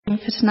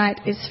for tonight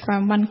is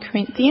from 1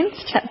 Corinthians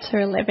chapter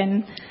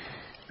 11,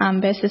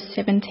 verses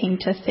 17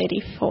 to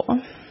 34.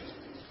 So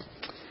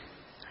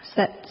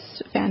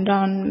that's found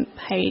on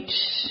page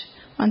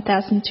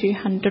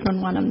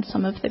 1201 on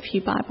some of the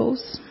Pew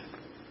Bibles.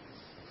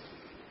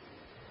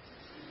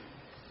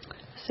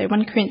 So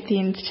 1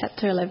 Corinthians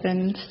chapter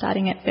 11,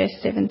 starting at verse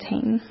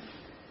 17.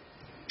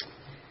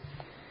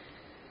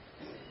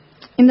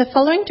 In the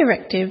following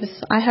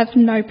directives, I have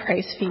no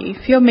praise for you,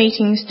 for your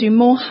meetings do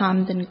more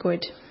harm than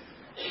good.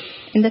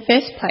 In the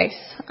first place,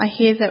 I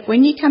hear that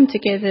when you come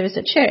together as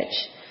a church,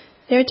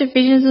 there are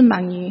divisions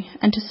among you,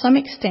 and to some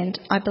extent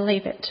I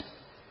believe it.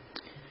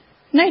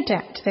 No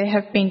doubt there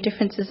have been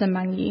differences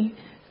among you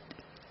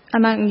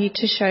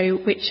to show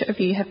which of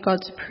you have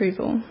God's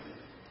approval.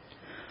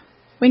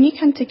 When you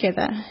come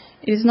together,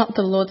 it is not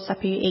the Lord's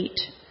Supper you eat,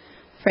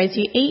 for as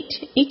you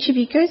eat, each of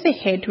you goes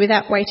ahead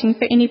without waiting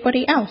for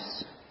anybody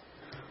else.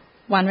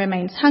 One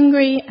remains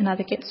hungry,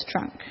 another gets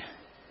drunk.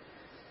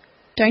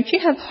 Don't you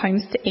have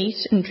homes to eat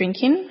and drink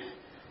in?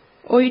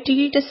 Or do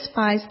you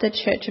despise the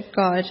church of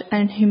God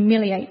and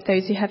humiliate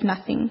those who have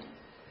nothing?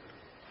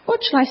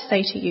 What shall I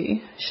say to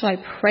you? Shall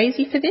I praise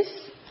you for this?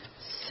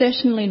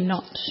 Certainly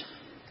not.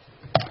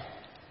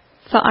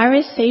 For I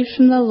received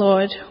from the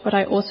Lord what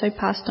I also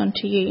passed on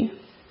to you.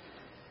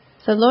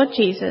 The Lord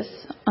Jesus,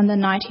 on the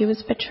night he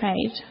was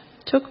betrayed,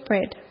 took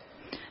bread,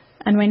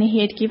 and when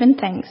he had given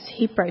thanks,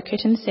 he broke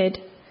it and said,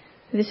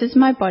 "This is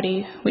my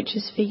body, which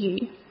is for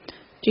you.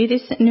 Do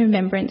this in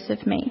remembrance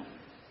of me."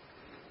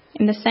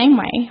 In the same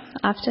way,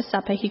 after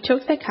supper, he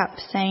took the cup,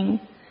 saying,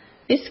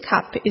 "This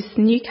cup is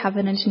the new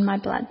covenant in my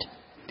blood.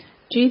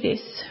 Do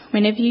this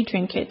whenever you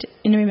drink it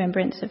in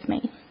remembrance of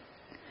me.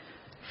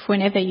 For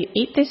whenever you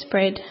eat this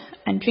bread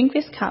and drink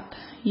this cup,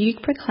 you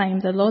proclaim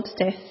the Lord's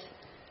death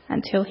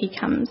until he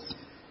comes.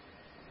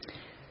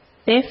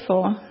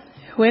 Therefore,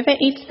 whoever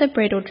eats the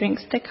bread or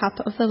drinks the cup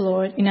of the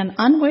Lord in an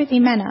unworthy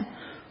manner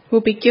will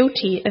be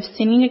guilty of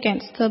sinning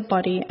against the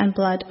body and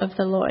blood of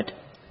the Lord.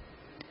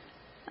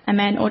 A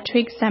man ought to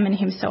examine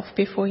himself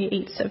before he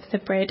eats of the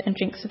bread and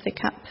drinks of the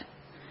cup.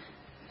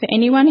 For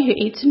anyone who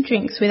eats and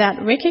drinks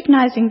without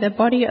recognizing the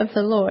body of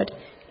the Lord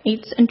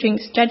eats and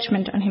drinks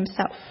judgment on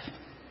himself.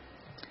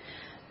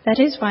 That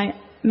is why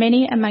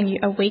many among you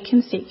are weak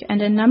and sick,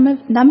 and a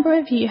number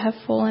of you have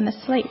fallen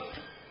asleep.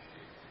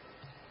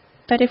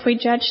 But if we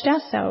judged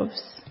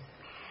ourselves,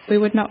 we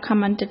would not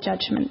come under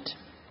judgment.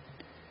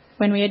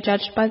 When we are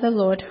judged by the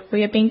Lord,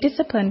 we are being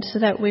disciplined so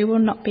that we will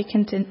not be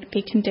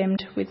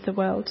condemned with the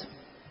world.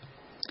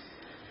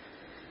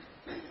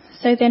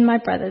 So then, my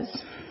brothers,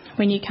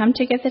 when you come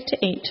together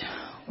to eat,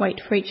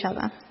 wait for each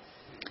other.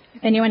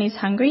 If anyone is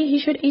hungry, he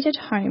should eat at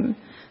home,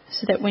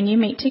 so that when you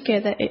meet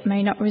together it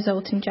may not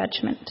result in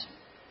judgment.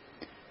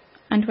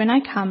 And when I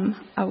come,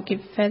 I will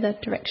give further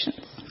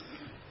directions."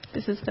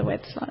 This is the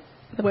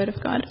word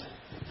of God.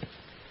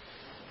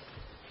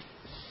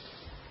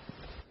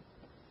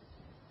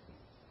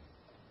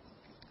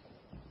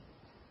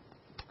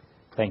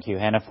 Thank you,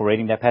 Hannah, for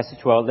reading that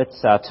passage. Well, let's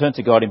turn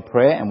to God in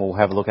prayer and we'll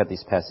have a look at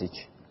this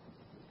passage.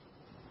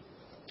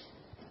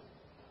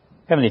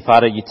 Heavenly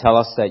Father, you tell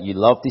us that you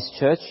love this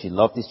church. You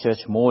love this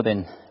church more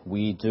than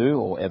we do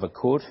or ever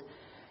could.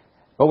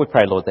 But we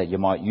pray, Lord, that you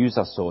might use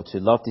us all to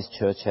love this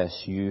church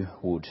as you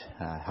would.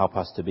 Help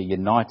us to be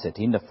united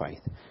in the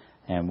faith.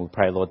 And we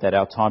pray, Lord, that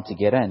our time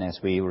together and as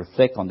we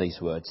reflect on these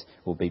words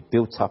will be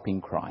built up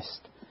in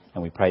Christ.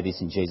 And we pray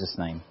this in Jesus'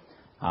 name.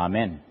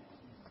 Amen.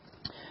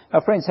 Now,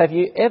 friends, have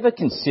you ever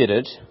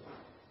considered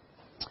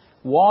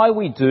why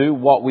we do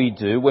what we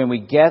do when we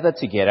gather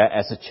together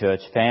as a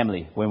church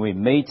family? When we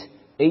meet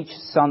each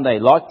Sunday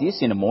like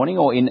this, in the morning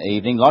or in the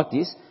evening like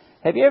this,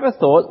 have you ever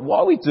thought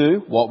why we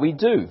do what we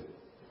do?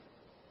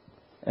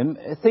 And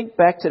think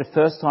back to the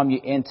first time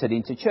you entered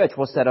into church.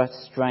 Was that a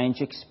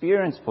strange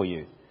experience for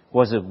you?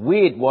 Was it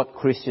weird what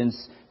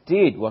Christians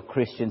did, what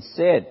Christians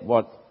said,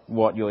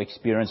 what your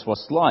experience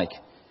was like?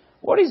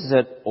 What is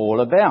it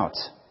all about?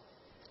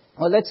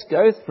 Well, let's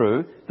go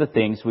through the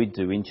things we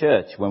do in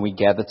church when we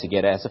gather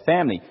together as a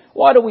family.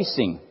 Why do we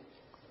sing?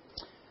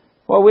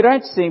 Well, we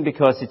don't sing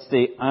because it's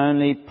the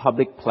only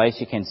public place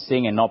you can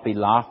sing and not be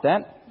laughed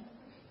at.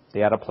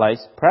 The other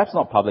place, perhaps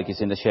not public,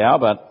 is in the shower,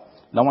 but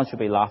no one should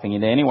be laughing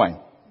in there anyway.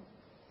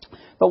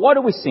 But why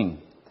do we sing?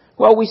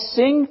 Well, we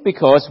sing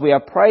because we are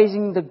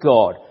praising the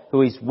God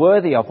who is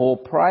worthy of all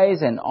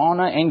praise and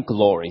honour and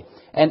glory.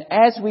 And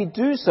as we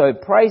do so,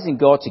 praising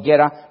God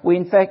together, we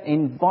in fact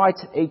invite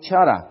each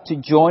other to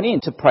join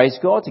in to praise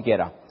God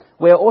together.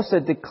 We are also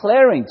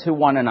declaring to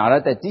one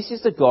another that this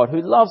is the God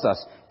who loves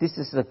us. This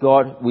is the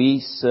God we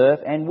serve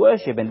and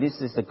worship. And this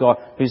is the God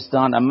who's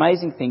done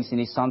amazing things in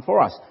His Son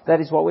for us.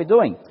 That is what we're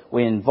doing.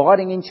 We're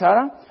inviting each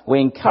other. We're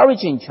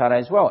encouraging each other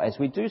as well as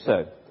we do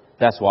so.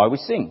 That's why we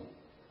sing.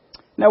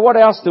 Now, what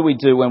else do we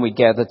do when we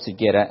gather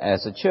together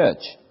as a church?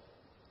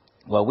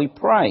 Well, we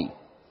pray.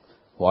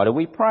 Why do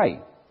we pray?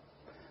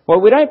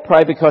 Well, we don't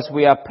pray because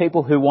we are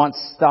people who want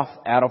stuff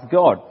out of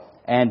God.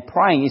 And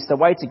praying is the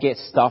way to get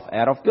stuff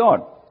out of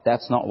God.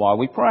 That's not why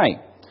we pray.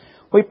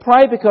 We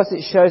pray because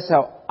it shows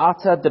our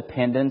utter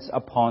dependence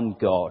upon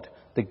God,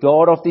 the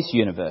God of this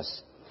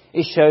universe.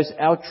 It shows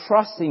our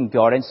trust in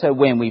God. And so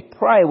when we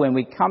pray, when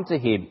we come to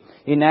Him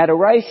in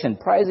adoration,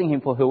 praising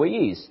Him for who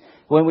He is,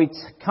 when we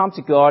come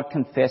to God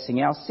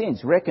confessing our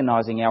sins,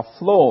 recognizing our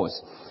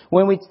flaws,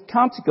 when we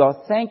come to God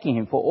thanking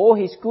Him for all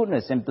His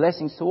goodness and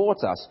blessings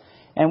towards us,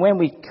 and when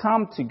we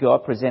come to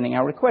God presenting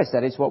our requests,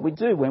 that is what we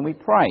do when we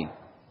pray.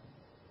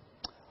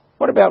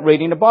 What about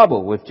reading the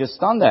Bible? We've just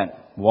done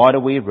that. Why do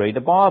we read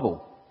the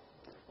Bible?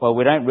 Well,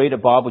 we don't read the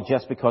Bible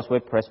just because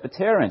we're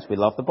Presbyterians. We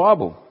love the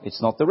Bible.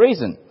 It's not the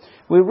reason.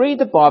 We read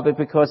the Bible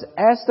because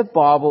as the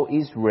Bible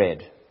is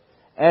read,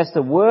 as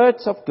the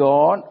words of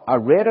God are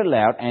read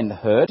aloud and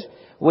heard,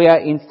 we are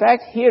in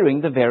fact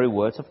hearing the very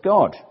words of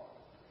God.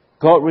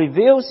 God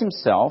reveals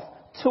Himself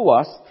to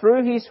us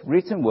through His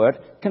written word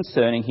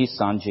concerning His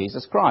Son,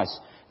 Jesus Christ.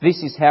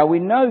 This is how we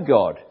know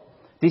God.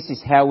 This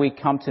is how we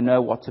come to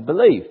know what to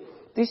believe.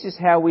 This is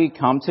how we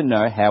come to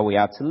know how we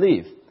are to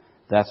live.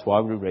 That's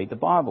why we read the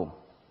Bible.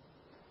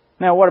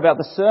 Now, what about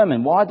the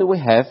sermon? Why do we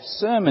have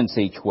sermons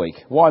each week?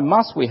 Why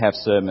must we have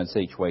sermons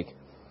each week?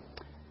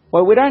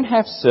 Well, we don't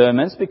have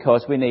sermons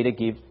because we need to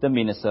give the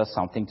minister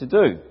something to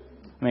do.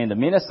 I mean, the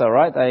minister,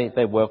 right,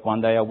 they work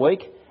one day a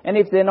week. And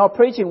if they're not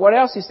preaching, what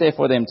else is there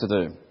for them to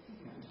do?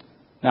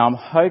 Now, I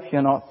hope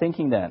you're not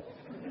thinking that.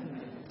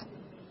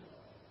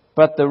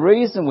 But the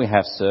reason we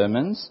have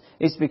sermons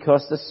is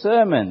because the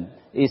sermon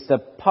is the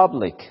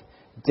public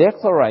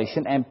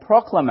declaration and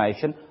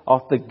proclamation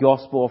of the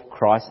gospel of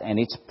Christ and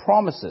its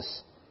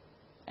promises.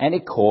 And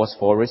it calls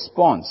for a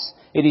response.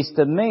 It is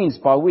the means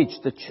by which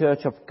the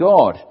church of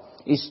God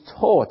is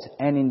taught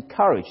and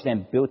encouraged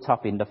and built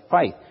up in the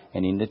faith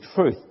and in the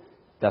truth.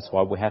 That's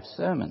why we have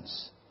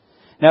sermons.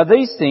 Now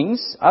these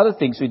things, other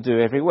things we do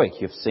every week.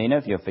 You've seen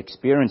it, you've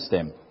experienced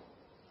them.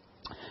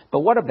 But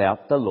what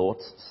about the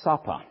Lord's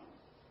Supper?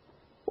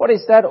 What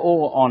is that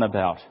all on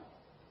about?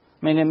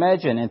 I mean,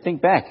 imagine and think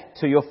back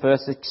to your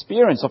first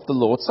experience of the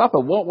Lord's Supper.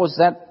 What was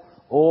that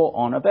all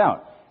on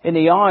about? In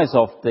the eyes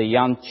of the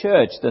young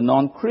church, the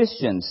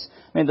non-Christians,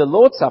 I mean, the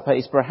Lord's Supper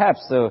is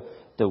perhaps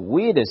the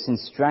weirdest and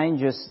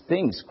strangest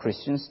things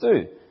Christians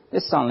do. They're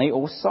suddenly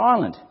all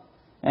silent.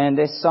 And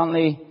they're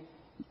suddenly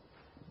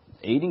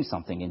eating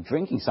something and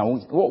drinking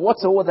something.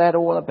 What's all that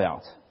all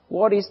about?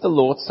 What is the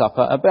Lord's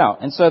Supper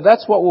about? And so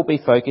that's what we'll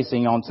be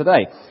focusing on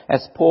today,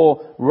 as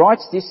Paul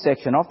writes this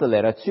section of the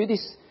letter to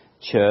this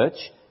church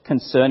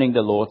concerning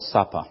the Lord's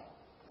Supper.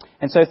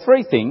 And so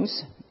 3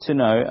 things to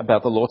know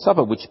about the Lord's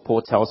Supper, which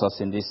Paul tells us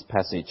in this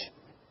passage.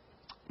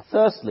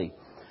 Firstly,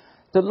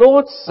 the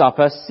Lord's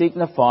Supper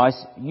signifies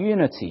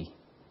unity.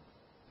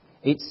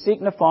 It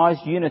signifies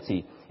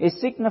unity. It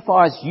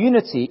signifies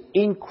unity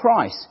in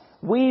Christ.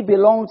 We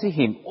belong to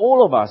Him.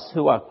 All of us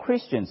who are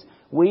Christians,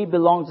 we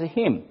belong to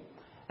Him.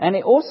 And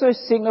it also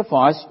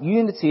signifies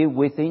unity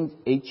within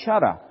each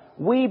other.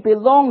 We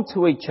belong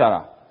to each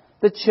other.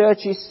 The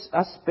church is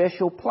a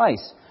special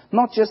place.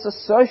 Not just a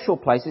social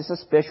place, it's a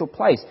special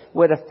place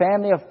where the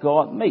family of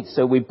God meets.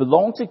 So we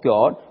belong to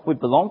God, we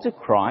belong to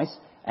Christ,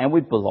 and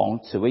we belong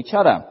to each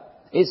other.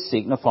 It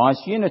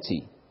signifies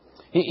unity.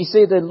 You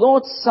see, the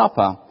Lord's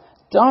Supper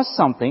does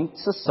something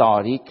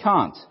society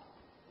can't.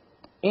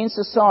 In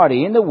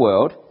society, in the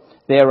world,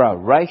 there are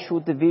racial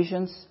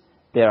divisions,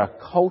 there are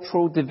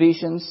cultural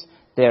divisions,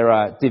 there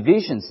are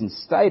divisions in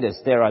status,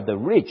 there are the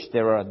rich,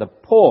 there are the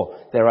poor,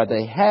 there are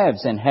the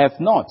haves and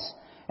have-nots.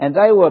 And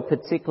they were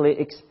particularly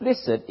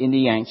explicit in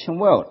the ancient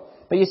world.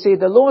 But you see,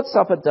 the Lord's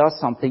Supper does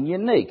something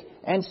unique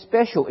and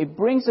special. It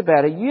brings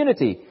about a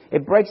unity.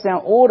 It breaks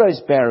down all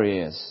those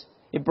barriers.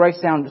 It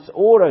breaks down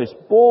all those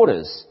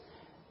borders.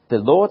 The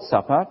Lord's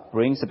Supper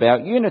brings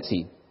about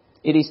unity.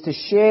 It is to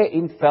share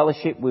in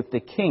fellowship with the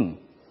King.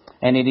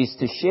 And it is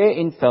to share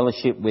in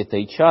fellowship with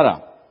each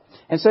other.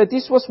 And so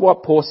this was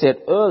what Paul said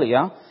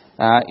earlier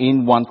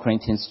in 1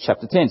 Corinthians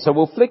chapter 10. So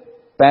we'll flick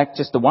back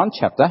just to one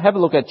chapter. Have a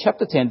look at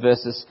chapter 10,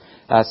 verses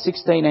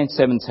 16 and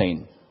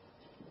 17.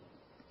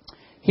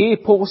 Here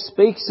Paul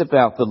speaks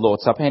about the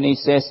Lord's Supper and he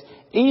says,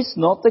 "Is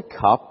not the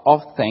cup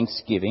of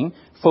thanksgiving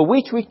for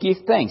which we give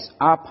thanks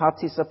our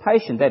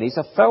participation," that is,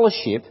 a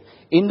fellowship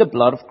in the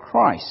blood of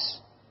Christ?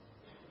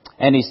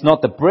 "And is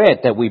not the bread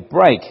that we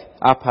break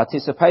our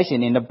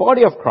participation in the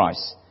body of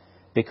Christ?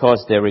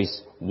 Because there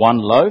is one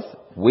loaf,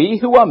 we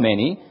who are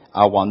many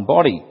are one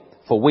body,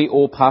 for we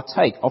all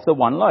partake of the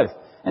one loaf."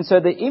 And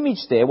so the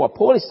image there, what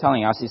Paul is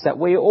telling us, is that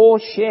we all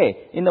share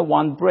in the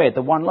one bread,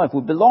 the one loaf.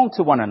 We belong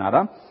to one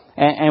another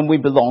and we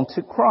belong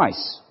to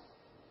Christ.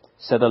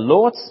 So the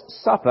Lord's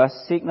Supper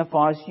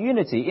signifies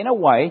unity in a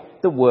way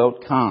the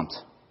world can't.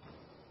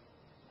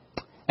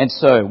 And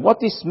so what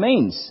this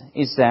means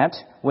is that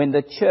when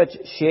the church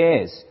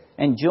shares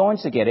and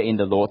joins together in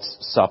the Lord's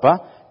Supper,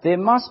 there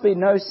must be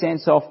no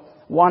sense of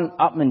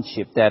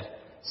one-upmanship, that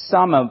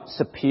some are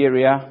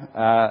superior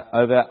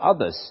over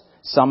others.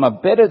 Some are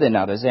better than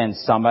others and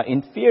some are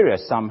inferior.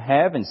 Some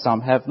have and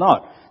some have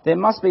not. There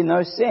must be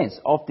no sense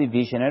of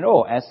division at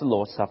all as the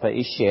Lord's Supper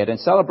is shared and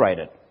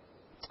celebrated.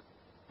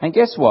 And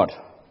guess what?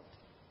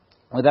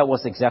 Well, that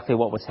was exactly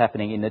what was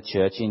happening in the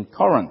church in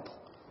Corinth.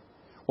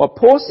 What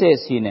Paul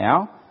says here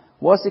now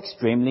was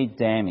extremely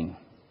damning.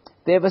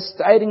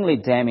 Devastatingly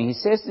damning. He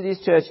says to this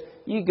church,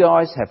 you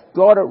guys have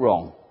got it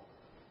wrong.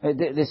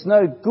 There's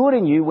no good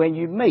in you when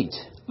you meet.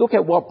 Look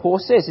at what Paul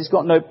says. He's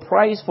got no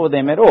praise for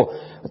them at all.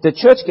 The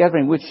church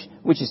gathering,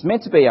 which is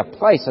meant to be a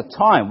place, a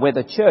time where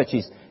the church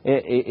is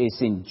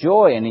in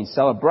joy and in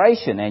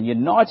celebration and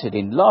united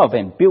in love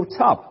and built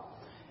up.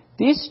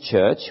 This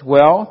church,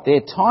 well,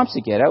 their times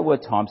together were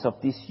times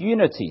of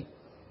disunity,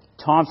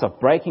 times of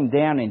breaking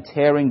down and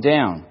tearing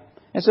down.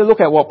 And so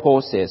look at what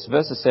Paul says,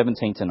 verses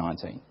 17 to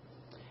 19.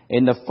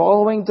 In the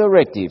following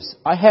directives,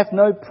 I have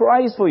no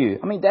praise for you.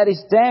 I mean, that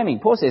is damning.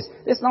 Paul says,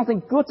 there's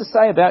nothing good to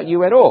say about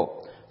you at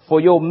all.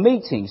 For your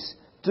meetings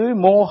do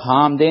more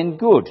harm than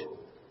good.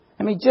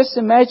 I mean, just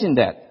imagine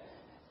that.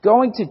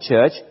 Going to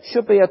church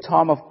should be a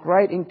time of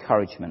great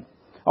encouragement,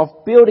 of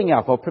building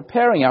up, of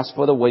preparing us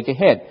for the week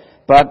ahead.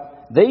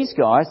 But these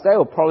guys, they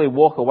will probably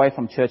walk away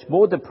from church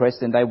more depressed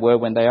than they were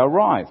when they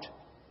arrived.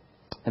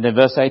 And then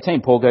verse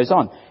 18, Paul goes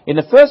on. In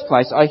the first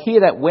place, I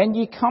hear that when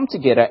you come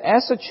together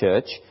as a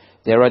church,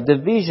 there are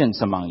divisions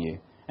among you.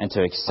 And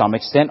to some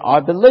extent,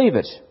 I believe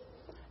it.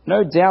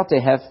 No doubt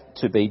there have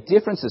to be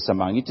differences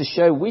among you to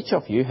show which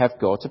of you have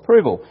God's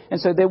approval. And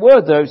so there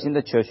were those in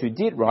the church who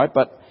did right,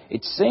 but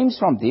it seems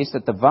from this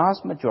that the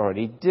vast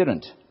majority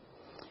didn't.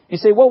 You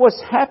see, what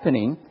was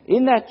happening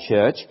in that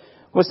church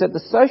was that the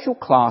social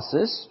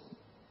classes,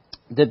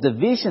 the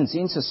divisions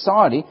in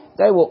society,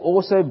 they were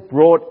also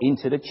brought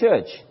into the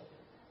church.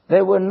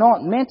 They were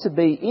not meant to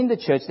be in the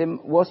church. There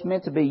was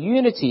meant to be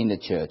unity in the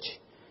church.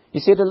 You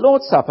see, the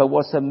Lord's Supper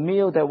was a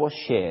meal that was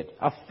shared,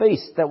 a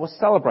feast that was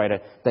celebrated.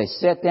 They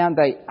sat down,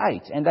 they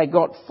ate, and they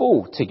got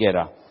full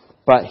together.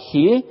 But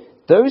here,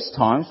 those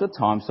times were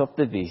times of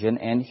division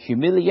and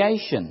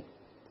humiliation.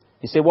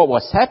 You see, what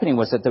was happening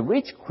was that the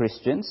rich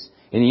Christians,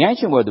 in the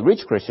ancient world, the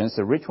rich Christians,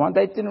 the rich one,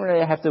 they didn't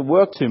really have to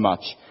work too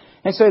much.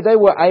 And so they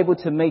were able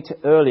to meet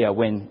earlier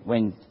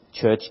when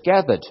church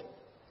gathered.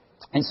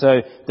 And so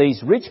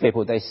these rich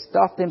people, they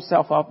stuffed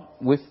themselves up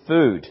with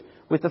food,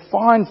 with the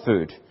fine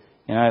food.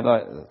 You know,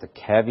 like the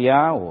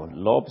caviar or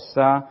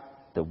lobster,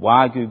 the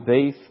Wagyu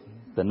beef,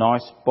 the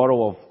nice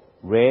bottle of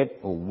red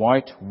or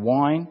white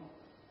wine.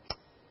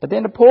 But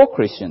then the poor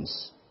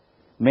Christians,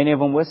 many of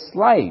them were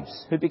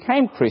slaves who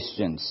became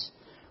Christians.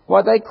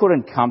 Well, they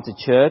couldn't come to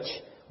church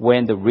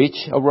when the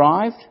rich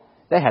arrived.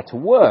 They had to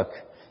work.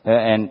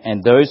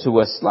 And those who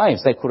were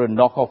slaves, they couldn't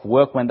knock off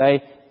work when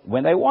they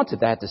wanted.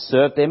 They had to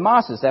serve their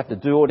masters. They had to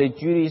do all their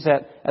duties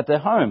at their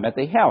home, at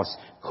their house,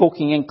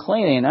 cooking and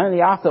cleaning. And only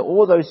after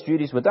all those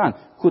duties were done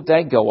could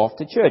they go off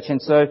to church.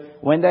 And so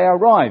when they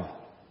arrived,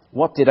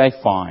 what did they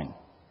find?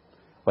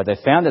 Well, they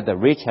found that the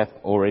rich have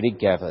already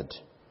gathered.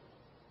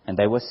 And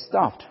they were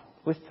stuffed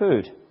with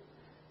food.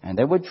 And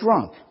they were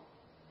drunk.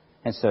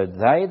 And so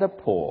they, the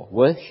poor,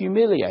 were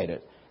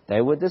humiliated.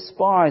 They were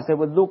despised. They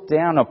were looked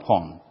down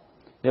upon.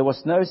 There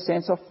was no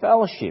sense of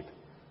fellowship.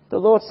 The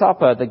Lord's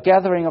Supper, the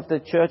gathering of the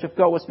Church of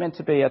God, was meant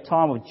to be a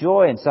time of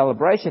joy and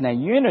celebration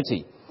and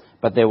unity.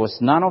 But there was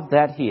none of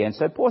that here. And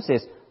so Paul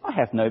says, I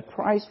have no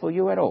praise for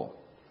you at all.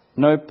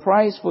 No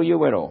praise for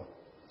you at all.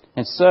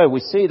 And so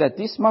we see that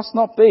this must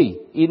not be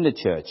in the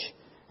church.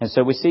 And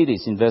so we see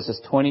this in verses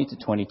 20 to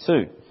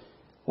 22.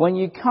 When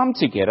you come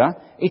together,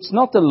 it's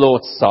not the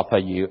Lord's Supper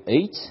you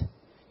eat.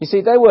 You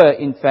see, they were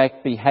in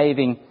fact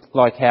behaving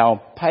like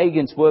how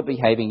pagans were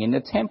behaving in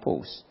the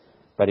temples.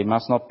 But it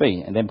must not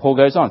be. And then Paul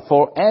goes on,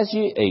 for as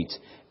you eat,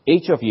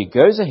 each of you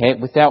goes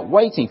ahead without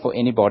waiting for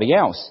anybody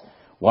else.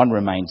 One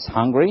remains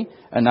hungry,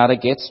 another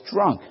gets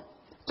drunk.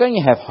 Don't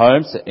you have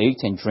homes to eat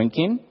and drink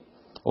in?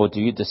 Or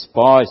do you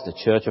despise the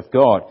church of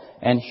God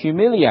and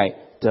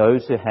humiliate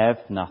those who have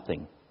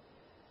nothing?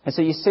 And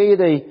so you see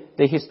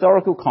the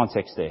historical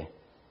context there.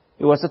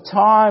 It was a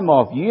time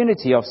of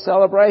unity, of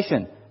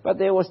celebration, but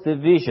there was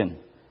division.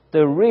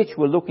 The rich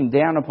were looking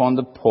down upon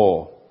the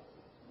poor.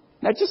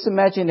 Now just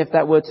imagine if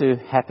that were to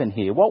happen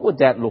here. What would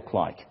that look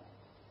like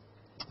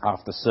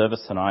after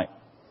service tonight?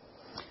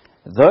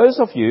 Those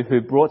of you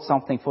who brought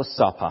something for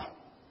supper,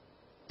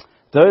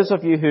 those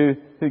of you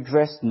who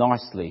dressed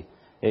nicely,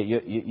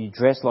 you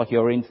dress like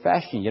you're in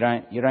fashion,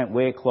 you don't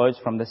wear clothes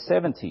from the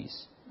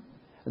 70s.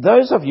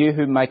 Those of you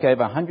who make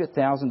over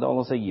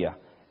 $100,000 a year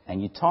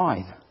and you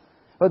tithe.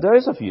 Well,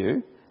 those of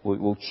you,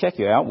 we'll check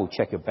you out, we'll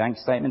check your bank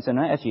statements, and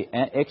as you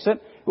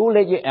exit, we'll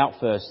let you out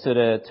first to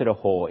the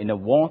hall, in the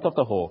warmth of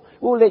the hall.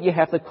 We'll let you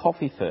have the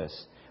coffee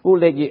first. We'll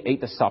let you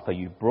eat the supper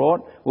you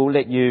brought. We'll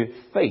let you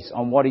feast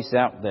on what is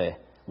out there,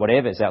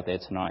 whatever is out there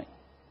tonight.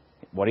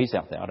 What is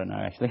out there? I don't know,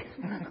 actually.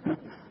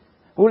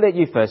 We'll let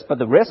you first, but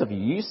the rest of you,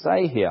 you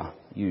stay here,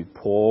 you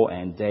poor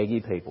and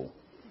daggy people.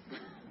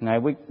 No,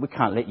 we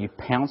can't let you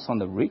pounce on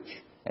the rich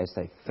as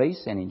they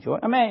feast and enjoy.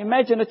 I mean,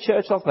 imagine a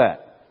church like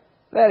that.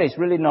 That is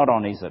really not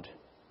on, is it?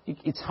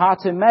 It's hard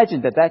to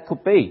imagine that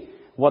could be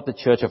what the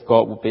church of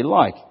God would be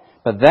like.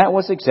 But that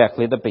was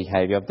exactly the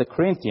behavior of the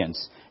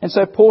Corinthians. And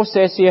so Paul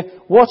says here,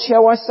 what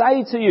shall I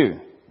say to you?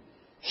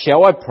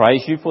 Shall I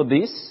praise you for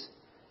this?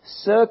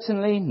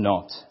 Certainly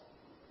not.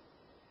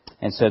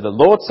 And so the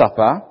Lord's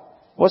Supper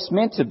was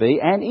meant to be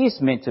and is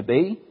meant to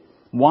be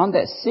one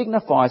that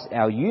signifies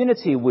our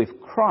unity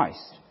with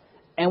Christ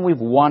and with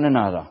one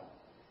another.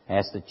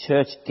 As the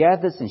church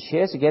gathers and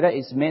shares together,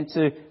 it's meant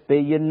to be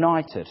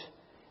united.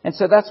 And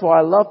so that's why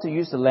I love to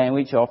use the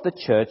language of the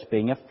church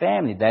being a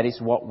family. That is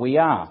what we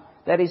are.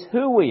 That is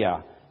who we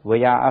are.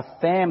 We are a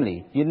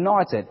family,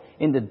 united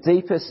in the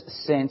deepest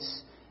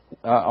sense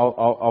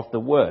of the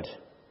word,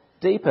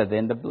 deeper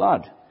than the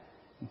blood.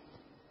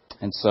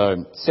 And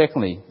so,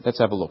 secondly, let's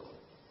have a look.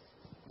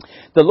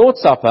 The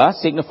Lord's Supper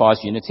signifies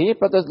unity,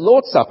 but the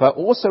Lord's Supper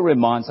also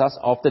reminds us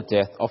of the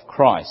death of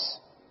Christ.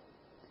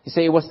 You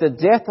see, it was the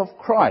death of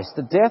Christ,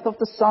 the death of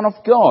the Son of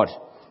God,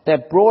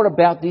 that brought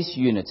about this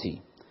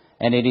unity.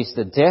 And it is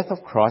the death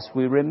of Christ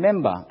we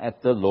remember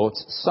at the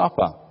Lord's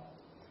Supper.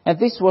 And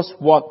this was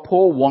what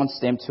Paul wants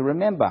them to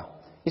remember.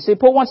 You see,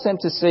 Paul wants them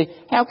to see,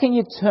 how can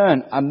you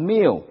turn a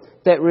meal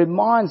that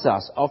reminds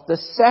us of the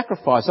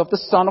sacrifice of the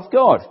Son of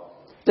God,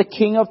 the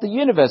King of the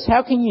universe?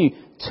 How can you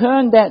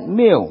turn that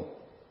meal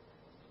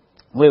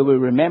where we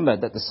remember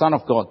that the Son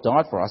of God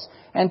died for us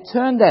and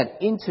turn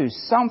that into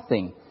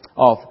something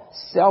of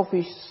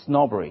selfish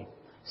snobbery,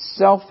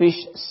 selfish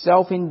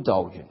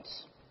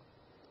self-indulgence?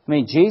 I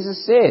mean,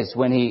 Jesus says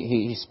when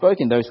he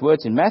spoke in those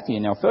words in Matthew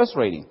in our first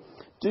reading,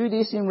 do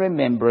this in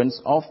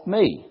remembrance of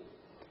me.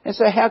 And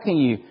so how can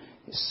you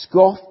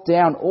scoff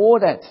down all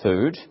that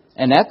food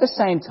and at the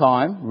same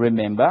time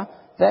remember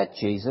that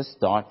Jesus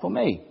died for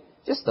me?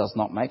 It just does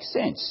not make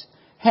sense.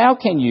 How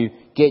can you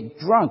get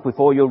drunk with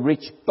all your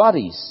rich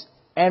buddies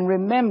and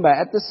remember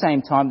at the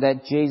same time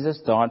that Jesus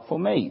died for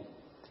me?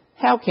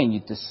 How can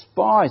you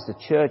despise the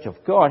church of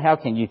God? How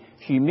can you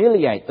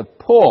humiliate the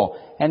poor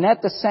and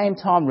at the same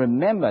time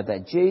remember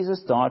that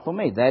Jesus died for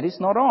me? That is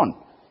not on.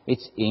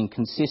 It's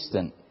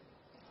inconsistent.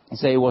 And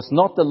so it was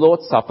not the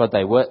Lord's Supper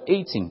they were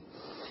eating.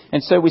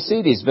 And so we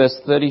see this, verse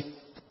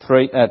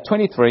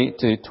 23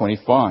 to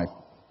 25.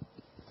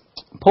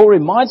 Paul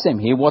reminds them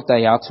here what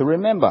they are to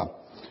remember.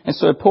 And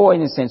so Paul,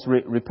 in a sense,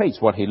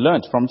 repeats what he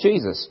learnt from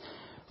Jesus.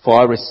 For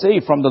I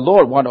received from the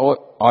Lord what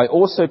I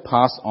also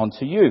passed on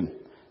to you.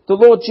 The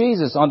Lord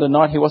Jesus, on the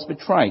night he was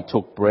betrayed,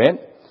 took bread,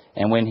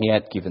 and when he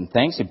had given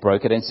thanks, he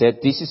broke it and said,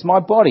 this is my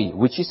body,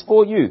 which is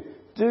for you.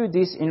 Do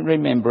this in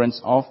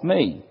remembrance of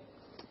me.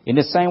 In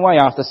the same way,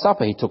 after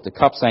supper, he took the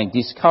cup, saying,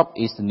 this cup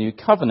is the new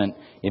covenant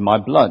in my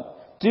blood.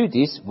 Do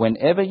this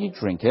whenever you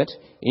drink it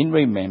in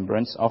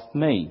remembrance of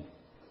me.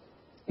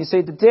 You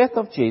see, the death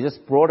of Jesus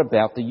brought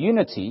about the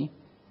unity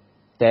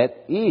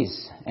that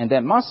is and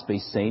that must be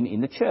seen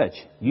in the church.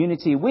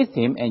 Unity with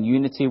him and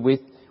unity with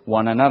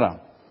one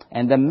another.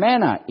 And the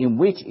manner in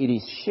which it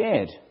is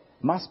shared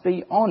must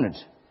be honoured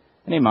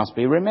and it must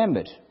be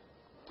remembered.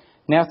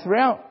 Now,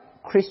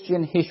 throughout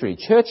Christian history,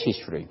 church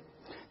history,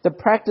 the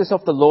practice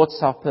of the Lord's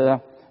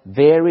Supper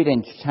varied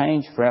and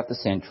changed throughout the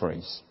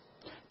centuries.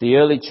 The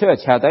early church,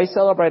 how they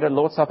celebrated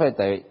Lord's Supper,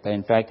 they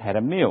in fact had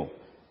a meal.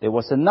 There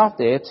was enough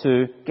there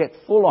to get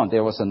full on.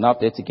 There was enough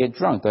there to get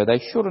drunk, though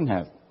they shouldn't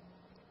have.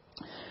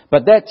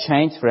 But that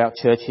changed throughout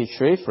church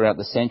history, throughout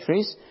the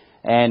centuries.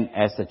 And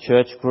as the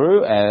church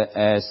grew,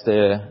 as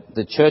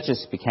the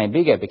churches became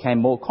bigger, it became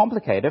more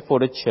complicated for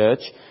the church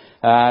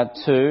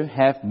to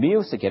have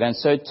meals together. And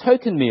so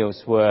token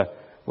meals were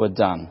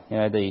done. You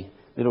know, the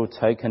little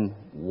token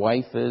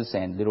wafers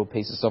and little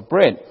pieces of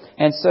bread.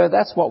 And so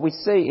that's what we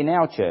see in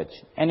our church.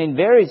 And in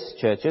various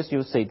churches,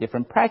 you'll see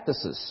different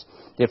practices.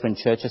 Different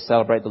churches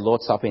celebrate the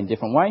Lord's Supper in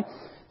different way.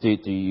 Do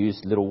you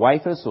use little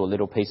wafers or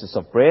little pieces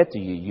of bread? Do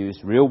you use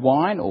real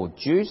wine or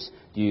juice?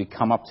 Do you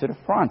come up to the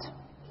front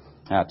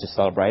to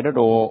celebrate it,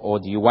 or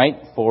do you wait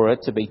for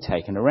it to be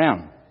taken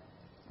around?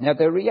 Now,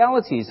 the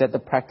reality is that the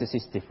practice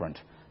is different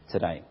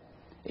today.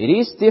 It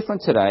is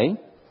different today,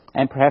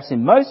 and perhaps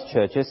in most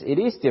churches, it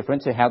is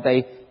different to how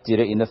they did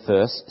it in the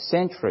first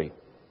century.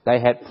 They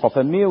had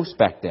proper meals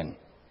back then.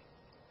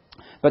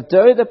 But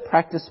though the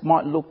practice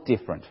might look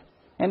different,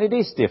 and it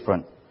is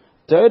different,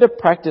 though the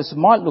practice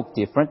might look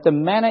different, the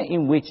manner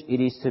in which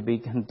it is to be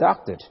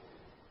conducted,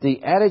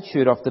 the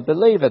attitude of the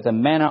believer, the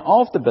manner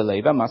of the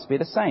believer must be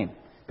the same.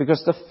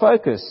 Because the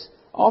focus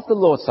of the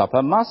Lord's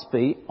Supper must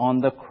be on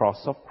the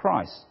cross of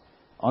Christ,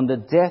 on the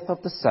death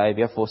of the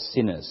Saviour for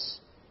sinners.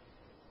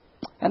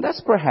 And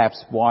that's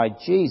perhaps why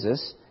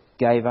Jesus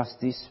gave us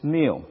this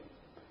meal,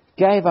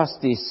 gave us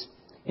this,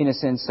 in a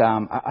sense,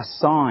 a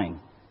sign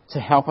to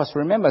help us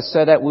remember,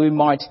 so that we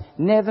might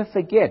never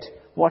forget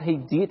what he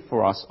did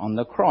for us on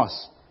the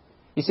cross.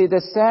 You see,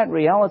 the sad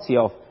reality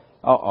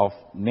of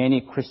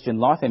many Christian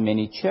life and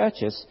many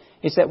churches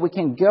is that we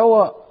can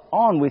go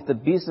on with the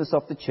business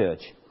of the church,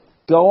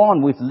 go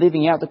on with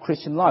living out the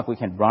Christian life. We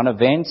can run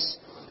events,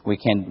 we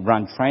can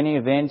run training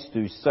events,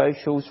 do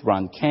socials,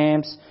 run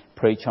camps,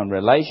 preach on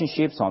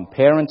relationships, on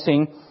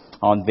parenting,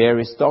 on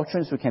various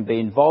doctrines. We can be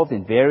involved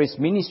in various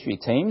ministry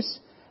teams.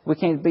 We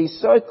can be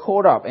so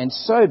caught up and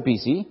so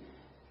busy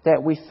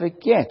that we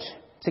forget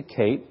to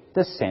keep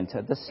the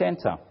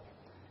centre,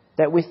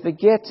 that we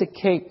forget to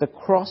keep the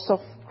cross of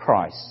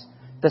Christ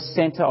the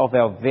centre of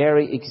our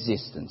very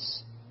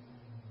existence.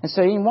 And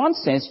so in one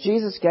sense,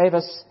 Jesus gave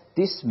us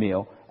this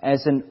meal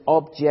as an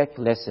object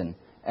lesson,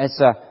 as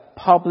a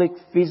public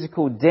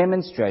physical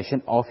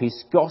demonstration of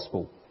his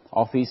gospel,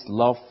 of his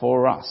love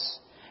for us.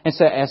 And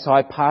so as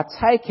I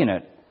partake in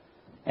it,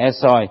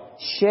 as I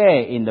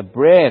share in the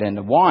bread and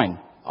the wine,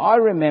 I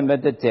remember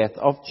the death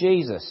of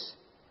Jesus.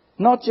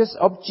 Not just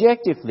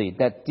objectively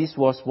that this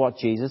was what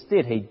Jesus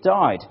did, he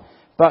died,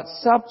 but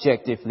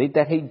subjectively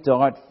that he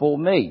died for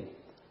me.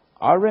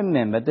 I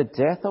remember the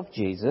death of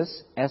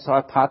Jesus as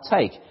I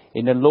partake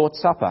in the Lord's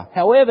Supper,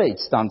 however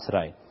it's done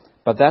today.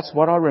 But that's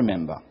what I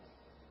remember.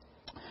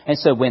 And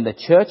so when the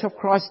Church of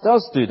Christ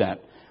does do that,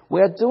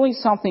 we are doing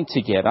something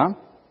together,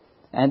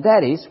 and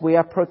that is we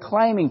are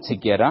proclaiming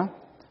together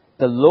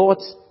the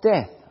Lord's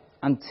death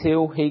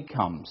until he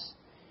comes.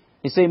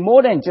 You see,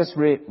 more than just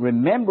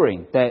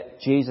remembering that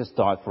Jesus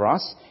died for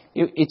us,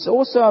 it's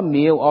also a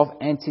meal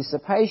of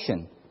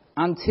anticipation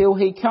until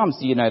he comes.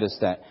 Do you notice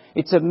that?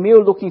 It's a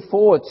meal looking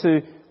forward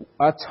to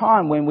a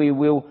time when we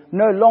will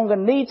no longer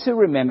need to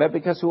remember,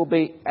 because we'll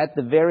be at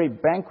the very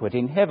banquet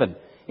in heaven,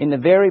 in the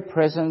very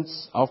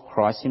presence of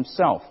Christ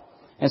himself.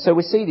 And so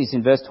we see this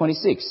in verse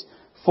 26.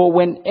 For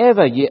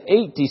whenever you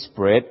eat this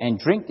bread and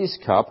drink this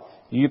cup,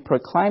 you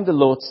proclaim the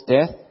Lord's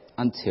death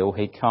until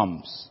he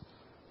comes.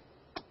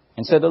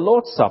 And so the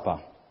Lord's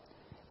Supper,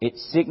 it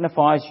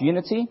signifies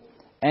unity,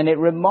 and it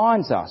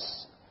reminds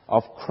us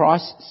of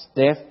Christ's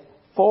death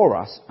for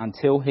us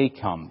until he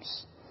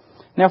comes.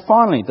 Now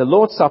finally, the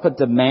Lord's Supper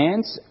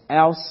demands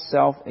our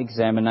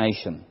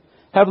self-examination.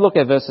 Have a look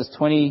at verses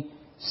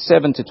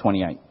 27 to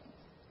 28.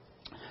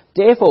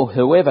 Therefore,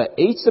 whoever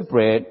eats the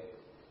bread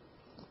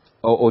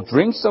or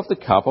drinks of the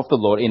cup of the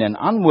Lord in an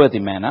unworthy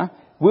manner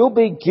will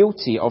be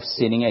guilty of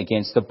sinning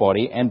against the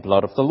body and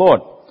blood of the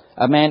Lord.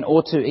 A man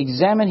ought to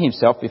examine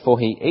himself before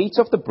he eats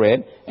of the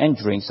bread and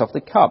drinks of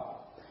the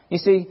cup. You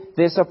see,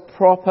 there's a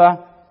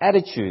proper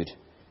attitude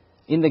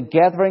in the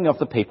gathering of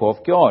the people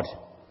of God,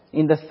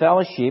 in the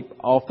fellowship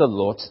of the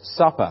Lord's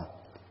Supper.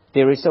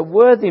 There is a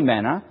worthy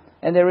manner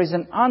and there is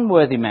an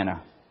unworthy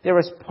manner. There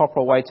is a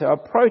proper way to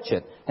approach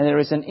it, and there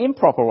is an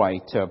improper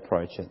way to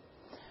approach it.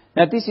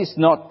 Now, this is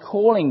not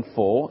calling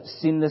for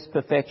sinless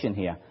perfection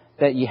here,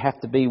 that you have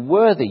to be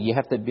worthy, you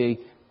have to be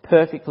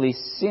perfectly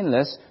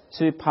sinless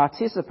to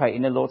participate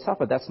in the Lord's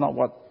Supper. That's not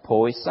what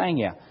Paul is saying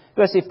here.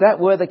 Because if that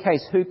were the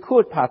case, who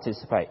could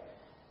participate?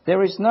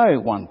 There is no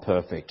one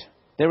perfect.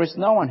 There is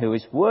no one who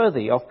is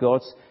worthy of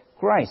God's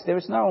grace. There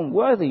is no one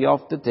worthy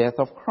of the death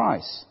of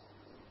Christ.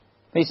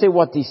 You see,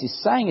 what this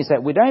is saying is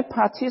that we don't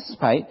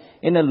participate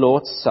in the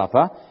Lord's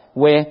Supper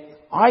where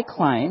I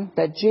claim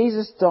that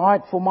Jesus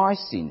died for my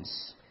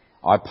sins.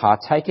 I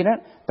partake in it,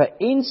 but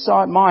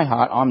inside my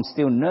heart I'm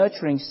still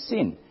nurturing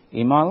sin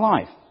in my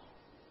life.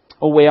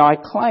 Or where I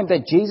claim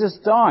that Jesus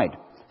died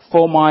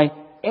for my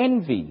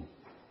envy,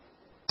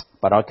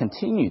 but I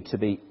continue to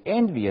be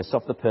envious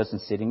of the person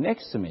sitting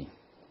next to me.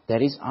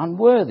 That is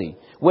unworthy.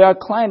 Where I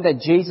claim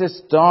that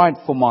Jesus died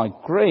for my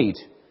greed,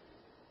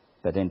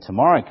 but then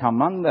tomorrow, come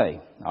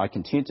Monday, I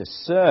continue to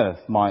serve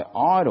my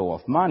idol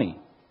of money.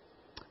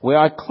 Where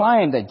I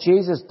claim that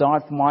Jesus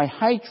died for my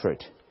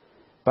hatred,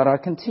 but I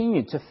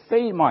continue to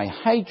feed my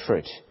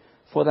hatred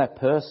for that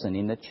person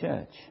in the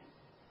church.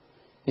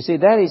 You see,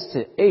 that is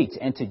to eat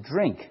and to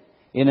drink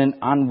in an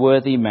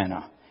unworthy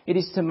manner. It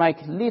is to make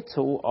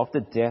little of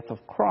the death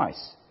of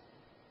Christ.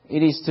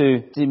 It is to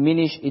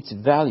diminish its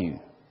value.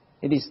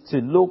 It is to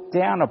look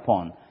down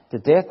upon the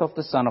death of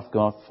the Son of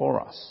God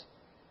for us.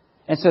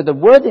 And so the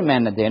worthy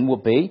manner then will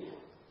be,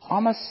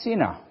 I'm a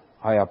sinner.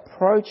 I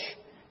approach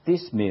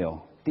this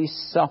meal,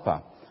 this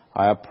supper.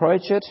 I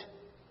approach it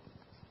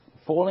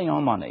falling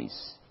on my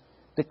knees,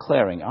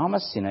 declaring, I'm a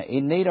sinner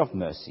in need of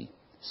mercy,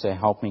 so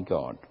help me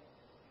God.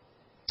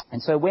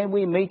 And so when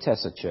we meet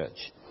as a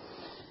church,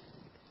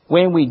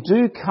 when we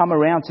do come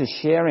around to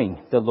sharing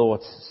the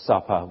Lord's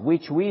Supper,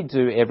 which we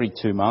do every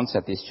 2 months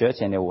at this church,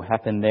 and it will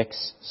happen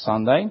next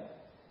Sunday,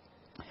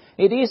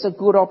 it is a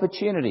good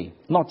opportunity,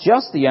 not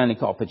just the only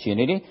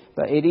opportunity,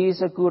 but it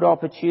is a good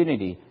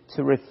opportunity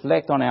to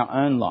reflect on our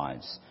own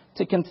lives,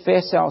 to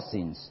confess our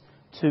sins,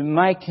 to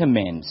make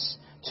amends,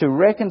 to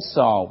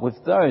reconcile with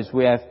those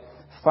we have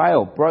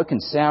failed, broken,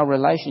 sour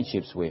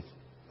relationships with.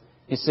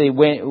 You see,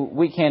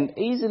 we can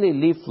easily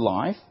live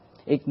life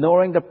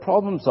ignoring the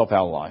problems of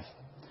our life,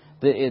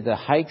 the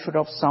hatred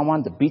of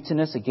someone, the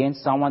bitterness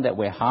against someone that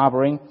we're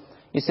harbouring.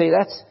 You see,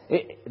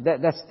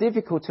 that's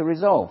difficult to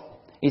resolve.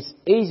 It's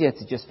easier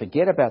to just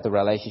forget about the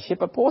relationship,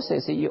 but Paul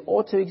says that you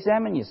ought to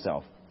examine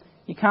yourself.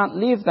 You can't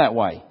live that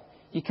way.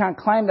 You can't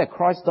claim that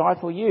Christ died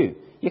for you.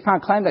 You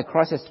can't claim that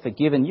Christ has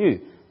forgiven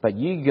you, but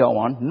you go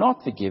on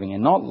not forgiving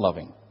and not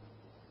loving.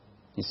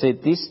 You see,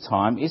 this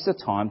time is the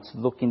time to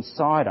look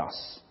inside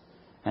us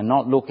and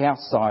not look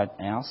outside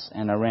us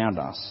and around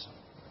us.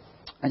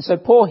 And so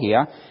Paul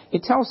here, he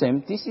tells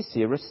them this is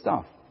serious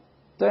stuff.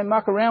 Don't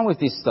muck around with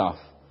this stuff.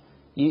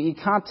 You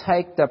can't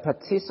take the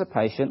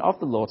participation of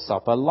the Lord's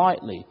Supper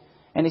lightly.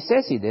 And he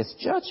says here there's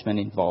judgment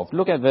involved.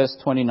 Look at verse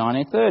 29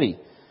 and 30.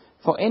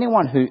 For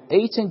anyone who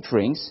eats and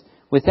drinks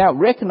without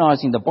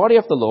recognizing the body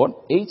of the Lord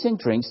eats and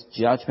drinks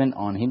judgment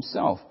on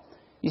himself.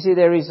 You see,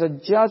 there is a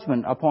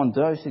judgment upon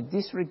those who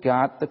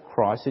disregard the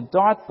Christ who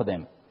died for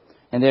them.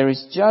 And there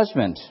is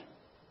judgment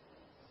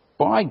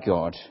by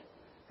God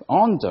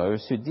on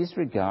those who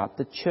disregard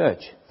the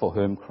church for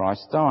whom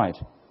Christ died.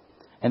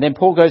 And then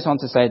Paul goes on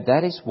to say,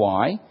 that is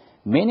why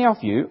many of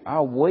you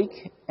are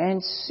weak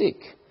and sick,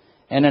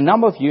 and a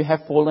number of you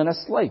have fallen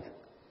asleep.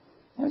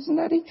 Now, isn't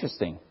that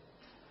interesting?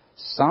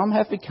 Some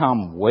have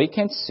become weak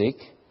and sick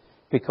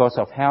because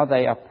of how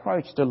they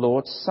approach the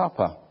Lord's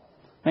Supper.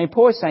 I mean,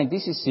 Paul is saying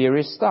this is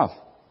serious stuff.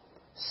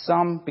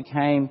 Some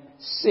became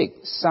sick.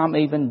 Some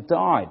even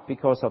died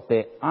because of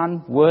their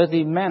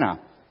unworthy manner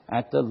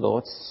at the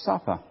Lord's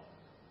Supper.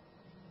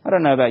 I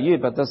don't know about you,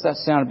 but does that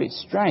sound a bit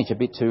strange, a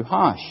bit too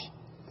harsh?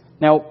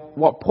 Now,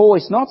 what Paul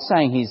is not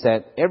saying is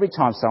that every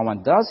time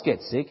someone does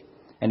get sick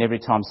and every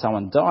time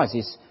someone dies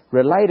is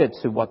related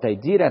to what they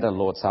did at the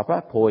Lord's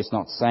Supper. Paul is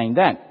not saying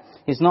that.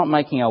 He's not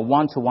making a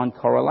one-to-one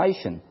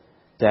correlation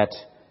that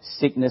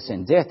sickness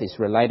and death is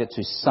related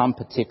to some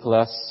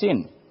particular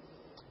sin.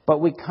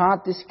 But we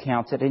can't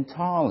discount it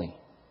entirely.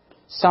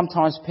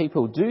 Sometimes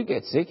people do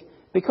get sick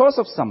because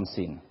of some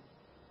sin.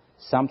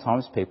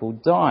 Sometimes people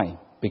die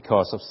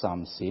because of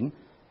some sin.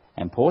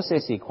 And Paul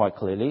says here quite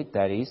clearly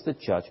that is the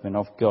judgment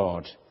of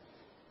God.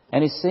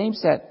 And it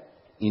seems that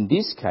in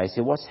this case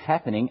it was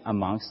happening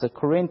amongst the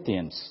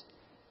Corinthians.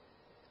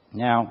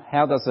 Now,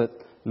 how does it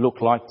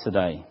look like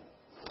today?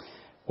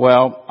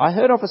 Well, I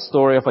heard of a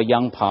story of a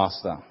young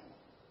pastor.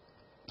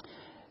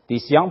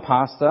 This young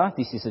pastor,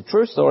 this is a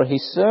true story, he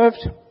served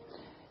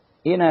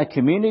in a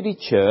community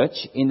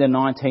church in the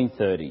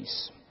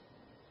 1930s.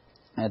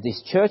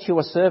 This church he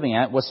was serving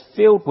at was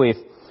filled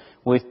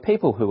with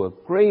people who were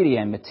greedy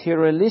and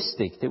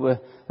materialistic. There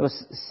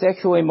was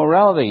sexual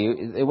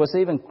immorality. There was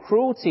even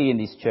cruelty in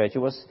this church. It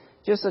was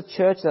just a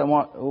church that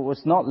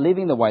was not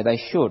living the way they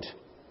should.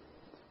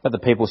 But the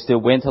people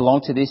still went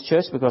along to this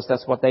church because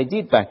that's what they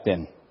did back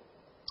then.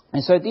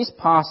 And so this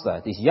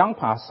pastor, this young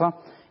pastor,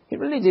 he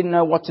really didn't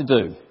know what to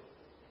do.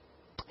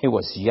 He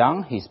was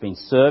young. He's been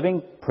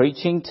serving,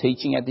 preaching,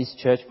 teaching at this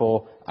church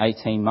for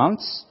 18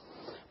 months.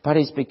 But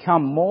he's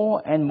become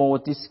more and more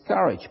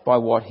discouraged by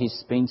what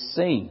he's been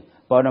seeing,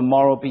 by the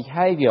moral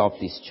behaviour of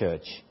this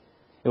church.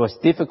 It was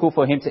difficult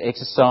for him to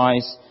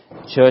exercise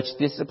church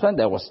discipline.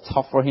 That was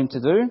tough for him to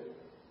do.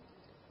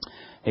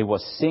 He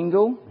was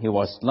single, he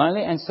was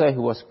lonely, and so he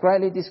was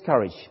greatly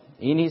discouraged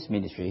in his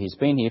ministry. He's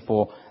been here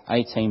for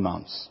 18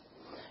 months.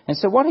 And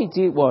so what he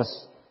did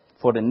was,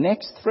 for the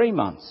next 3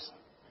 months,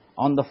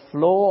 on the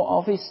floor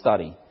of his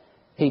study,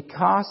 he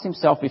cast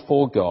himself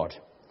before God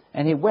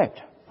and he wept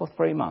for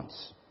 3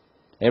 months.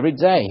 Every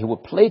day he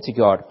would plead to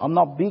God, I'm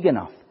not big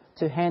enough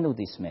to handle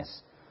this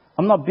mess.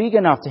 I'm not big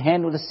enough to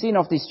handle the sin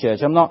of this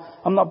church. I'm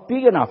not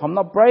big enough. I'm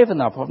not brave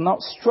enough. I'm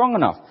not strong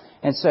enough.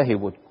 And so he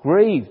would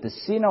grieve the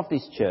sin of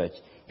this church.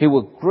 He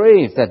would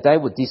grieve that they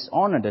would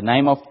dishonour the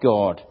name of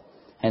God.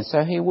 And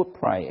so he would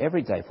pray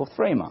every day for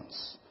 3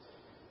 months.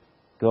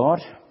 God,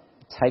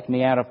 take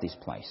me out of this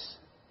place.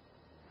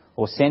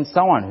 Or send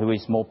someone who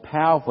is more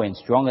powerful and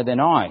stronger than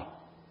I.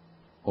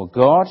 Or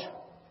God,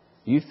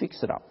 you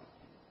fix it up.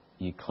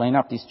 You clean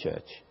up this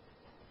church.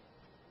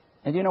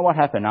 And you know what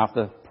happened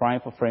after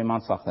praying for 3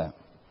 months like that?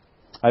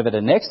 Over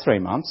the next 3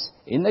 months,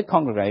 in the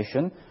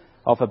congregation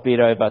of a bit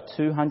over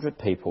 200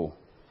 people,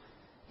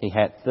 he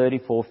had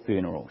 34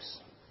 funerals.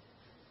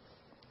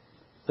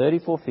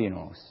 34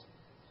 funerals.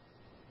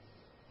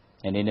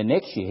 And in the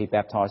next year, he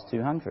baptised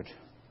 200.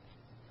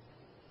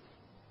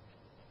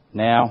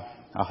 Now,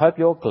 I hope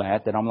you're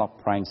glad that I'm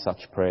not praying such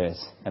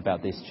prayers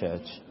about this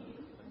church.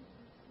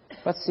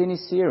 But sin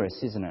is serious,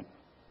 isn't it?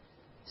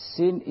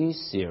 Sin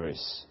is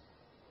serious.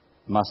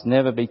 Must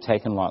never be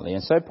taken lightly.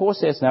 And so Paul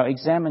says now,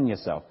 examine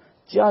yourself.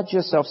 Judge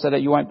yourself so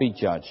that you won't be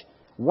judged.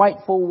 Wait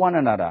for one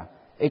another.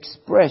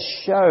 Express,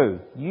 show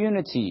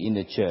unity in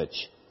the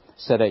church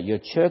so that your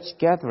church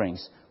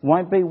gatherings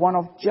won't be one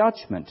of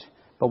judgment,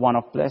 but one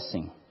of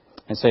blessing.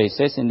 And so he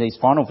says in these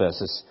final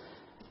verses,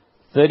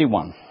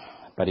 31,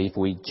 but if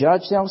we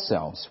judge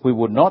ourselves, we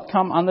would not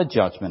come under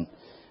judgment.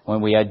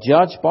 When we are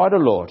judged by the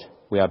Lord,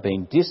 we are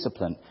being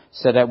disciplined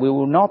so that we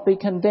will not be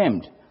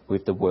condemned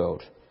with the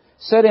world.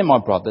 So then, my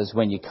brothers,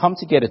 when you come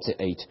together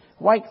to eat,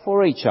 wait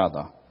for each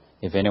other.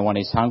 If anyone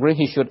is hungry,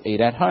 he should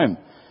eat at home,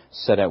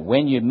 so that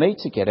when you meet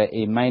together,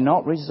 it may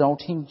not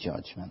result in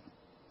judgment.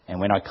 And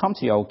when I come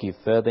to you, I will give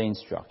further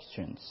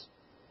instructions.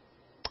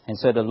 And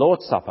so the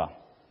Lord's Supper,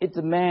 it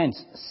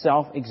demands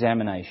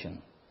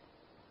self-examination.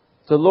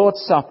 The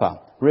Lord's Supper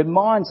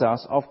reminds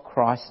us of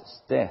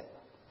Christ's death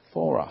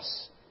for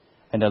us.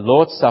 And the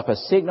Lord's Supper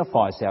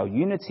signifies our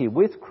unity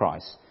with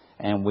Christ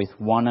and with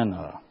one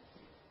another.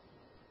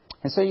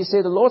 And so you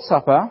see, the Lord's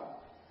Supper,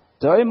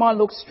 though it might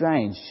look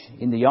strange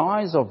in the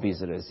eyes of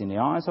visitors, in the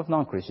eyes of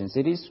non-Christians,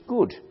 it is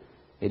good.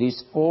 It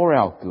is for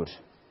our good.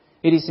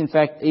 It is in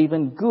fact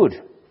even good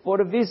for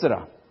the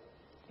visitor.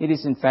 It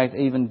is in fact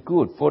even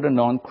good for the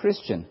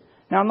non-Christian.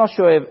 Now, I'm not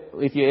sure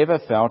if you ever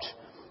felt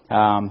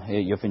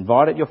you've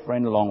invited your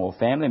friend along or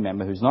family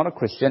member who's not a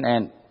Christian,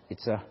 and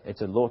it's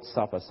a Lord's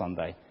Supper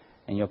Sunday.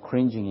 and you're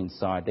cringing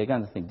inside. They're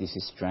going to think this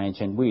is strange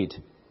and weird.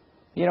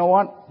 You know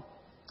what?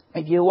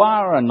 If you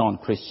are a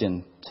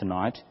non-Christian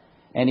tonight,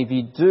 and if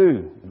you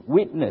do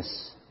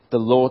witness the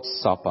Lord's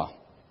Supper,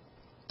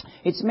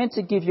 it's meant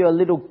to give you a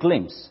little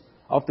glimpse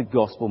of the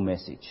gospel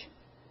message.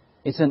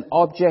 It's an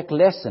object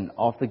lesson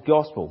of the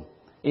gospel.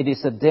 It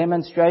is a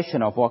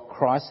demonstration of what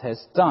Christ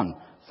has done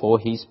for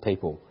his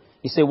people.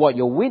 You see, what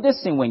you're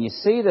witnessing when you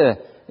see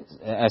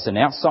as an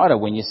outsider,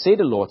 when you see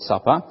the Lord's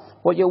Supper,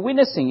 what you're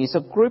witnessing is a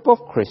group of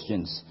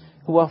Christians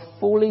who are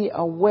fully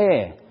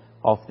aware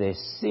of their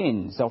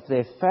sins, of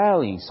their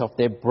failings, of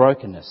their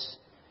brokenness.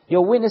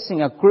 You're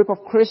witnessing a group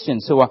of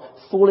Christians who are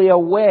fully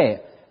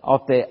aware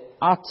of their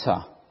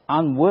utter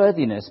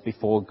unworthiness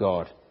before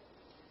God.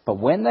 But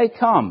when they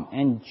come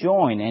and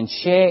join and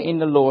share in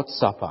the Lord's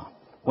Supper,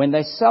 when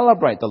they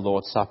celebrate the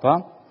Lord's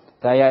Supper,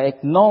 they are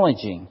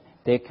acknowledging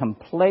their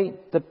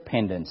complete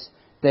dependence,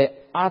 their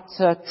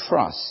utter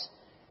trust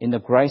in the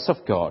grace of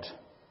God,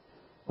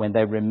 when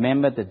they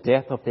remember the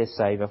death of their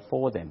Saviour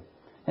for them.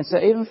 And so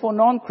even for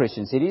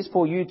non-Christians, it is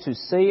for you to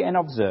see and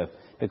observe,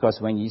 because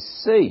when you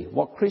see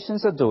what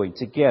Christians are doing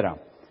together,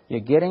 you're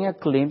getting a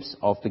glimpse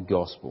of the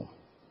gospel.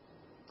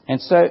 And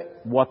so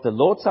what the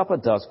Lord's Supper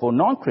does for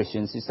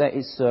non-Christians is that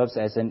it serves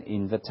as an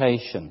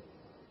invitation,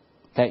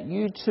 that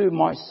you too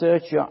might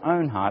search your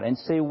own heart and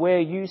see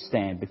where you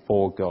stand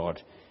before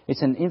God.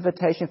 It's an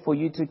invitation for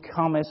you to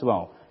come as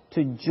well,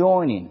 to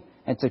join in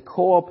and to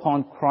call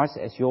upon Christ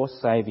as your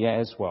Saviour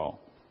as well.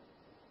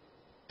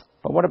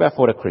 But what about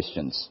for the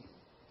Christians?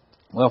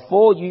 Well,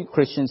 for you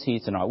Christians here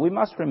tonight, we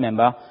must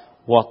remember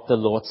what the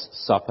Lord's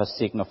Supper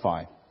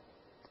signifies.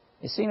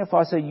 It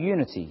signifies a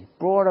unity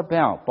brought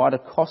about by the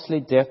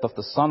costly death of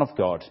the Son of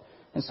God.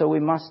 And so we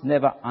must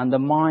never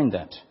undermine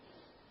that.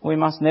 We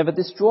must never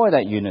destroy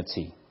that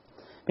unity.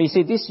 But you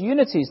see, this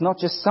unity is not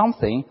just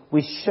something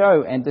we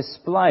show and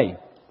display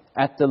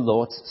at the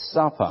Lord's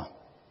Supper.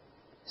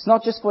 It's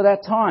not just for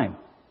that time.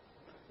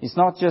 It's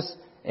not just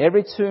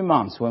every 2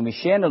 months when we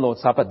share in the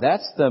Lord's Supper.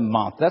 That's the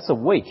month, that's a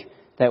week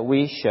that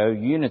we show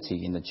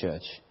unity in the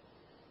church.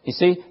 You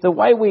see, the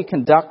way we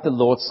conduct the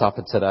Lord's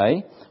Supper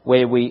today,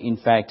 where we in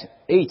fact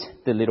eat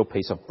the little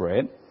piece of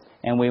bread,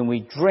 and when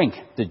we drink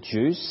the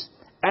juice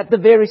at the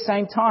very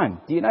same time.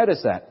 Do you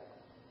notice that?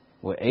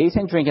 We eat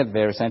and drink at the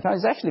very same time.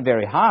 It's actually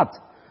very hard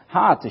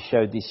to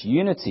show this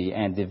unity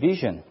and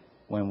division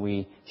when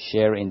we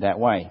share in that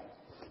way.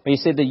 But you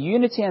see, the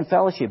unity and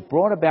fellowship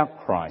brought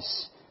about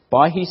Christ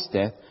by his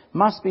death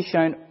must be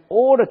shown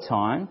all the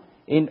time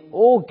in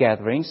all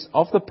gatherings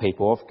of the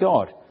people of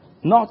God.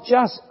 Not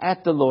just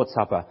at the Lord's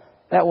Supper.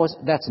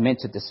 That's meant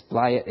to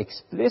display it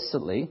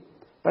explicitly,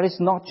 but it's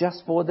not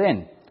just for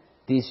then.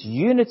 This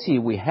unity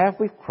we have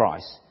with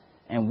Christ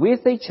and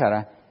with each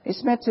other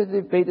is meant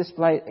to be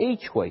displayed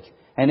each week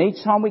and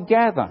each time we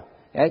gather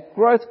at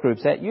growth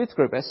groups, at youth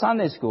group, at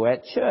Sunday school,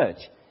 at church,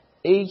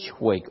 each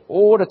week,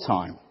 all the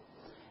time.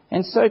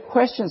 And so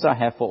questions I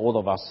have for all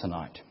of us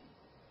tonight.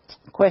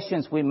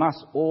 Questions we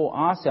must all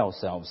ask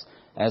ourselves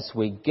as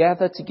we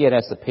gather together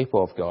as the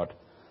people of God.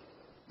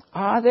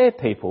 Are there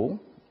people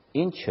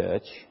in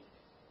church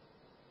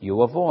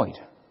you avoid?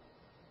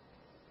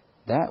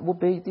 That will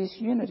be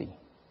disunity.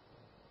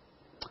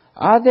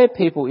 Are there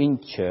people in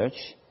church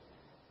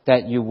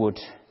that you would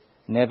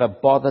never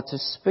bother to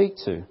speak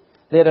to,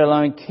 let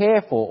alone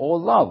care for or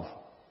love?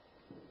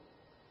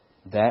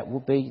 That will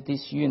be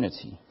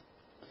disunity.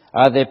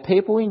 Are there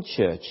people in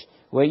church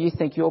where you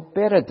think you're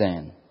better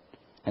than,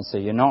 and so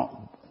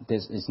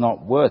it's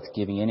not worth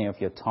giving any of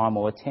your time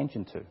or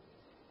attention to?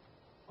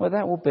 Well,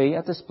 that will be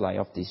a display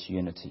of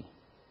disunity.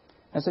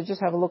 And so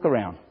just have a look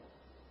around.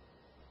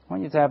 I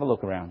want you to have a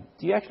look around.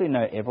 Do you actually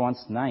know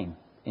everyone's name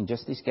in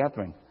just this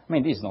gathering? I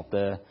mean, this is not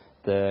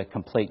the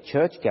complete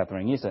church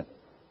gathering, is it?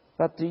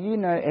 But do you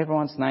know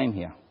everyone's name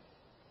here?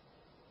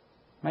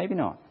 Maybe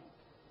not.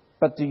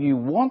 But do you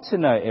want to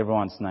know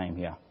everyone's name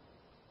here?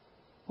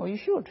 Well, you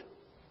should.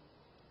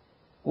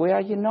 We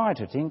are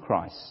united in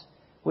Christ.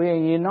 We are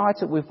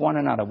united with one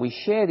another. We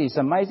share this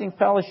amazing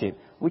fellowship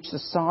which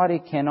society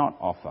cannot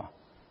offer.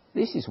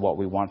 This is what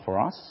we want for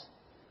us.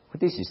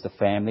 This is the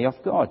family of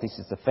God. This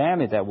is the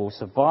family that will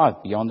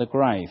survive beyond the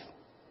grave.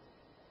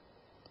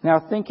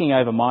 Now, thinking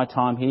over my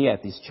time here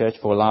at this church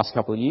for the last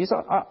couple of years,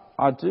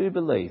 I do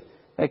believe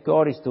that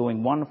God is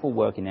doing wonderful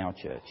work in our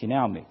church, in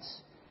our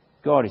midst.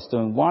 God is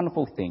doing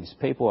wonderful things.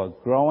 People are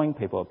growing.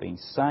 People are being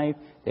saved.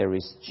 There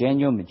is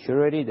genuine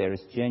maturity. There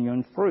is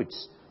genuine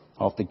fruits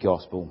of the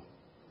gospel.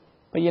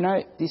 But you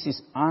know, this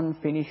is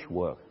unfinished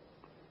work.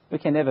 We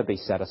can never be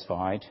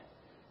satisfied.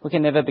 We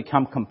can never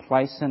become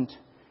complacent.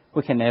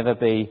 We can never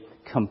be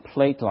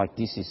complete, like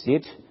this is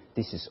it.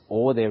 This is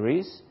all there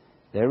is.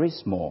 There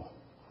is more.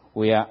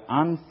 We are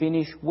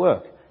unfinished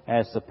work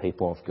as the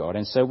people of God.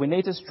 And so we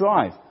need to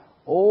strive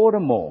all the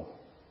more.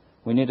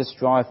 We need to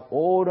strive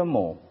all the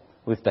more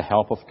with the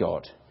help of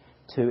God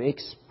to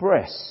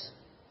express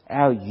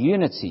our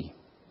unity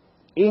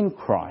in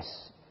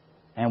Christ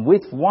and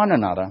with one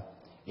another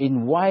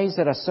in ways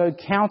that are so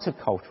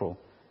countercultural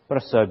but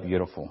are so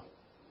beautiful.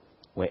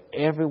 where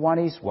everyone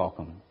is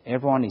welcome,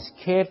 everyone is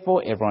cared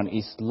for, everyone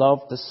is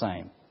loved the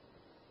same.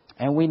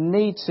 And we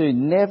need to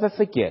never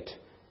forget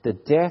the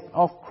death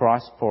of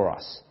Christ for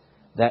us,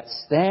 that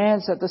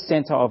stands at the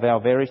centre of our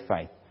very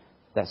faith,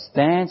 that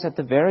stands at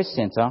the very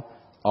centre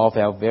of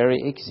our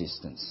very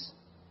existence.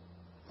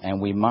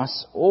 And we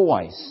must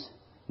always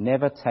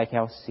never take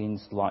our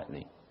sins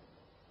lightly.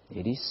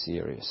 It is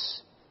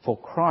serious, for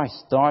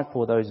Christ died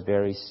for those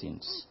very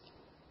sins.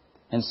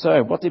 And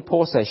so, what did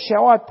Paul say?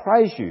 Shall I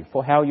praise you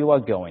for how you are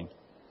going?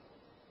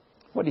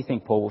 What do you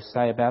think Paul will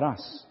say about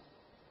us?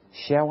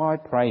 Shall I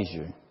praise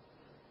you?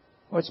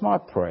 Well, it's my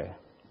prayer,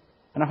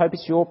 and I hope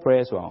it's your prayer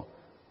as well,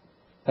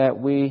 that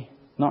we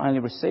not only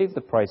receive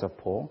the praise of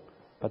Paul,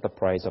 but the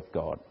praise of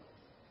God.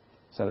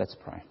 So let's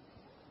pray.